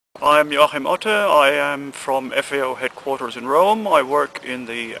I'm Joachim Otte. I am from FAO headquarters in Rome. I work in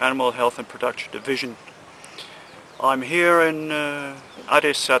the Animal Health and Production Division. I'm here in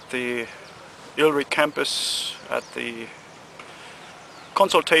Addis at the ILRI campus at the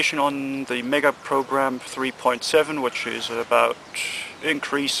consultation on the mega program 3.7, which is about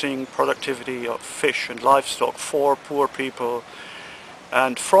increasing productivity of fish and livestock for poor people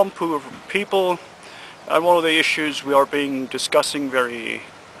and from poor people. And one of the issues we are discussing very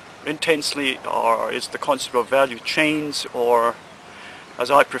intensely is the concept of value chains, or as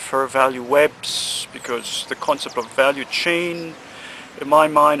I prefer, value webs, because the concept of value chain in my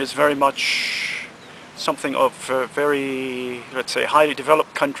mind is very much something of very, let's say, highly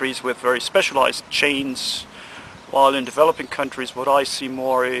developed countries with very specialized chains, while in developing countries what I see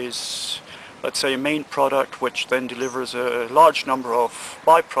more is, let's say, a main product which then delivers a large number of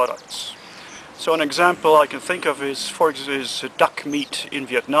byproducts. So an example I can think of is duck meat in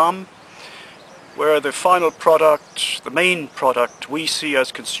Vietnam, where the final product, the main product we see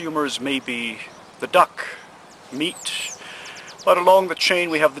as consumers may be the duck meat, but along the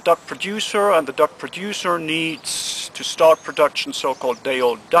chain we have the duck producer, and the duck producer needs to start production so-called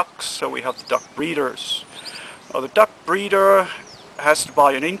day-old ducks, so we have the duck breeders. Now the duck breeder has to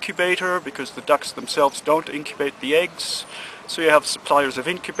buy an incubator because the ducks themselves don't incubate the eggs, so you have suppliers of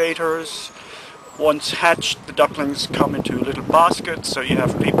incubators. Once hatched, the ducklings come into little baskets, so you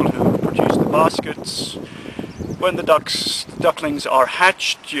have people who produce the baskets. When the ducklings are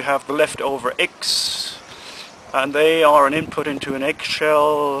hatched, you have the leftover eggs, and they are an input into an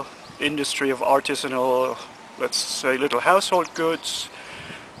eggshell industry of artisanal, let's say, little household goods.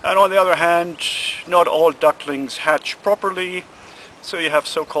 And on the other hand, not all ducklings hatch properly, so you have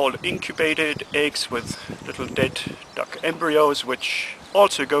so-called incubated eggs with little dead duck embryos which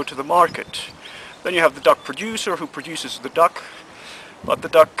also go to the market. Then you have the duck producer who produces the duck, but the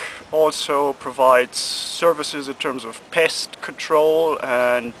duck also provides services in terms of pest control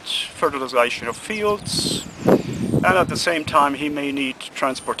and fertilization of fields, and at the same time he may need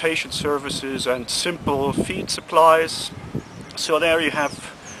transportation services and simple feed supplies. So there you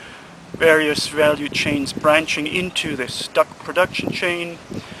have various value chains branching into this duck production chain.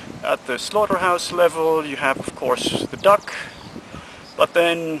 At the slaughterhouse level you have, of course, the duck. But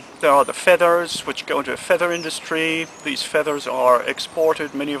then there are the feathers, which go into a feather industry. These feathers are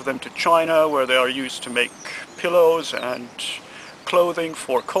exported, many of them to China, where they are used to make pillows and clothing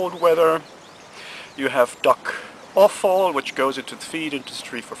for cold weather. You have duck offal, which goes into the feed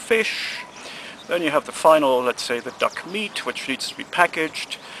industry for fish. Then you have the final, let's say, the duck meat, which needs to be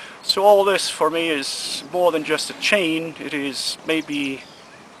packaged. So all this for me is more than just a chain. It is maybe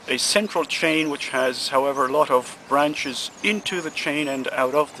a central chain which has, however, a lot of branches into the chain and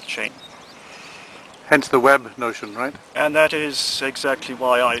out of the chain. Hence the web notion, right? And that is exactly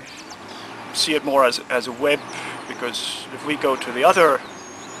why I see it more as a web, because if we go to the other,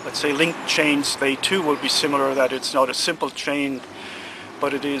 let's say, linked chains, they too will be similar, that it's not a simple chain,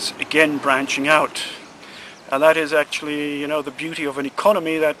 but it is again branching out. And that is actually, you know, the beauty of an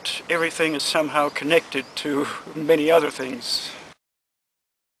economy, that everything is somehow connected to many other things.